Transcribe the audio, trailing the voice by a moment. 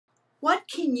What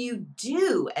can you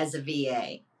do as a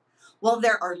VA? Well,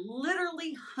 there are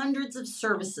literally hundreds of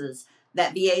services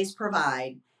that VAs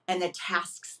provide and the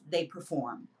tasks they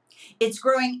perform. It's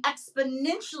growing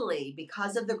exponentially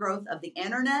because of the growth of the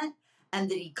internet and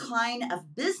the decline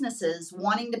of businesses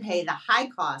wanting to pay the high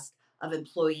cost of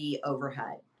employee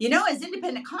overhead. As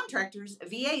independent contractors,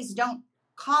 VAs don't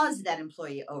cause that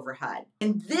employee overhead.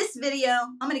 In this video,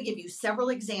 I'm going to give you several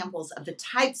examples of the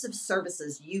types of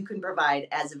services you can provide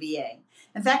as a VA.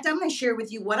 In fact, I'm going to share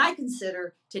with you what I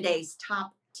consider today's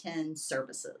top 10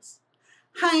 services.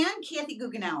 Hi, I'm Kathy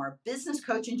Goughenour, business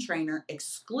coach and trainer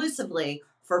exclusively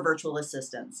for virtual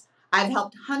assistants. I've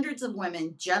helped hundreds of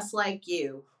women just like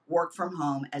you work from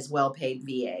home as well-paid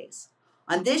VAs.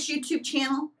 On this YouTube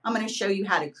channel, I'm going to show you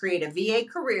how to create a VA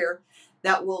career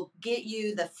that will get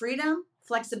you the freedom,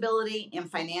 flexibility, and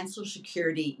financial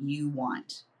security you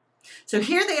want. So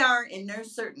here they are in no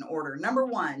certain order. Number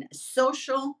 1,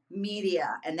 social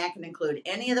media, and that can include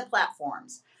any of the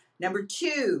platforms. Number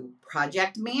 2,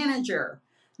 project manager.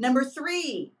 Number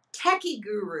 3, techie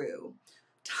guru.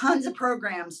 Tons of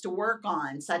programs to work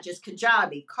on, such as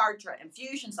Kajabi, Kartra,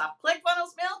 Infusionsoft,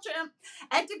 ClickFunnels, MailChimp,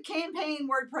 ActiveCampaign,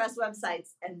 WordPress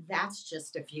websites, and that's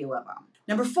just a few of them.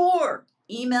 Number 4,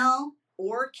 email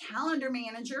or calendar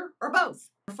manager, or both.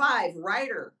 Number 5,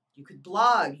 writer. You could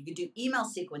blog, you could do email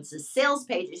sequences, sales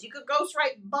pages, you could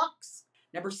ghostwrite books.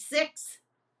 Number 6,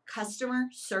 customer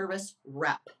service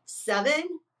rep.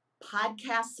 7,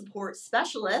 podcast support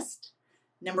specialist.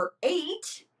 Number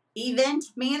 8, event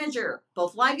manager,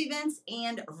 both live events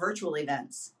and virtual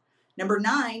events. Number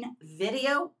 9,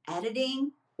 video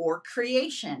editing or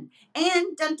creation.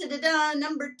 And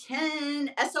number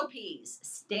 10, SOPs,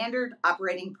 standard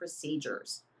operating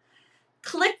procedures.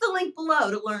 Click the link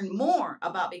below to learn more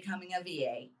about becoming a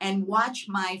VA and watch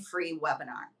my free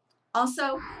webinar.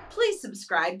 Also, please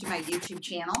subscribe to my YouTube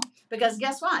channel because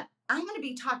guess what? I'm going to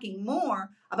be talking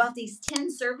more about these 10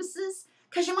 services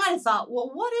because you might have thought, well,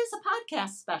 what is a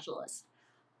podcast specialist?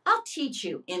 I'll teach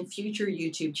you in future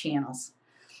YouTube channels.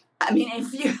 In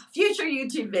future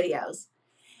YouTube videos.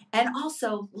 And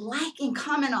also, like and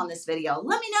comment on this video.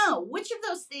 Let me know which of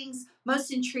those things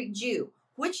most intrigued you.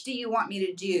 Which do you want me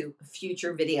to do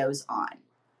future videos on?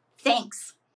 Thanks.